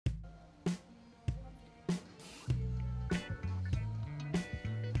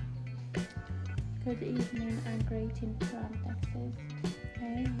Good evening and greetings from Texas.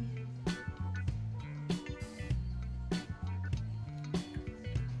 Hey.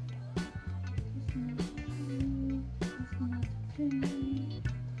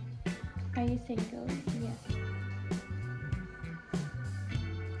 Are you single? Yes.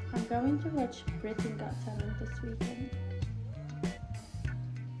 I'm going to watch Britain Got Talent this weekend.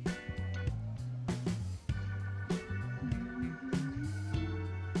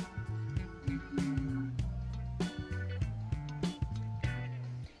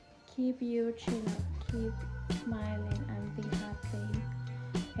 Keep your chin up, keep smiling and be happy.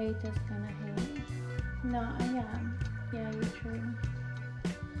 Haters gonna hate. No, I am. Yeah, you're true.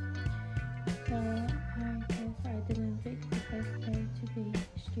 So I guess I didn't pick the best day to be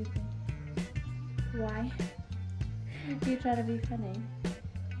stupid. Why? You try to be funny.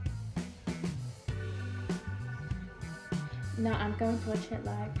 No, I'm going to watch it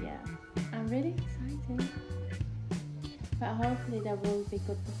live, yeah. I'm really excited. But hopefully there will be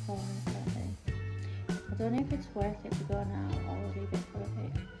good performance that day. I don't know if it's worth it to go now or leave it for a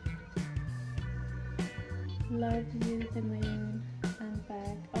bit. Love you, the moon, and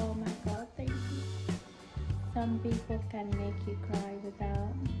back. Oh my god, thank you. Some people can make you cry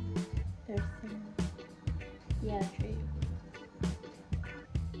without their singing. Yeah, true.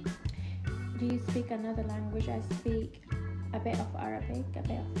 Do you speak another language? I speak a bit of Arabic, a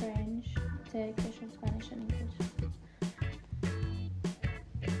bit of French, Turkish, and Spanish and English.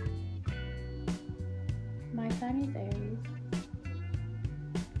 My sign is Aries.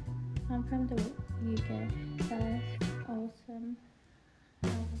 I'm from the UK. That's awesome. I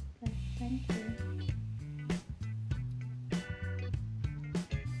was blessed. Thank you.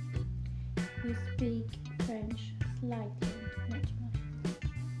 You speak French slightly, not much.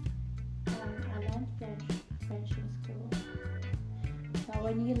 I learned French in school. So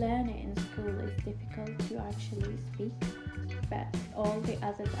when you learn it in school, it's difficult to actually speak. But all the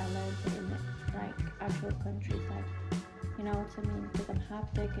others I learned it in like actual countryside. You know what I mean? Because I'm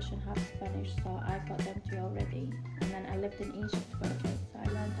half Turkish and half Spanish, so I got them too already. And then I lived in Egypt for a bit, so I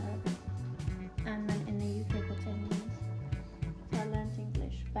learned Arabic. And then in the UK for 10 years, so I learned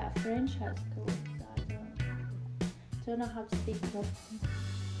English. But French at school, so I don't know how to speak properly.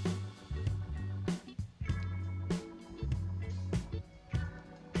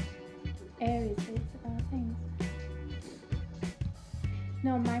 Aries is about things.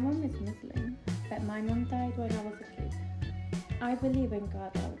 No, my mom is Muslim, but my mom died when I was a kid. I believe in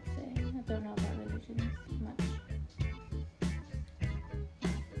God, I would say. I don't know about religions much.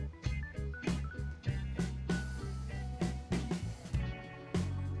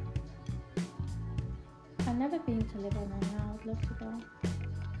 I've never been to Lebanon, now I'd love to go.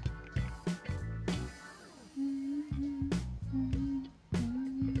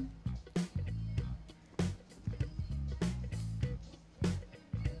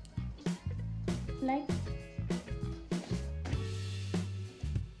 Like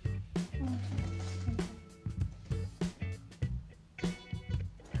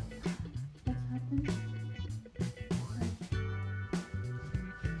what's happened?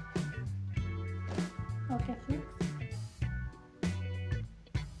 Okay, flex.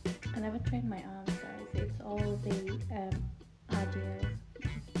 I never train my arms, guys. It's all the ideas,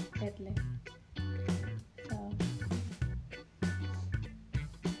 deadlift. So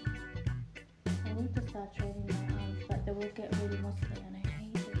I need to start training my arms, but they will get really muscly and I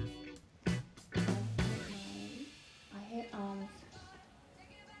hate it. I hate arms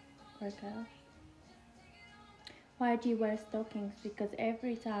workout. Why do you wear stockings? Because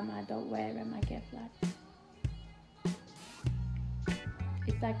every time I don't wear them, I get flat.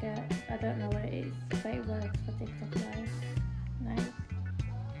 It's like I don't know what it is, but it works for TikTok live. Like,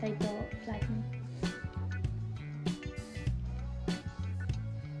 they don't flatten.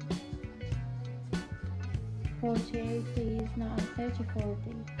 $48, now I'm 30-40.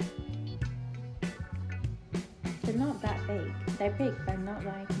 They're not that big. They're big, but not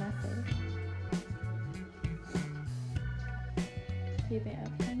like massive. Keep it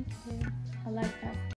up, thank you. I like that.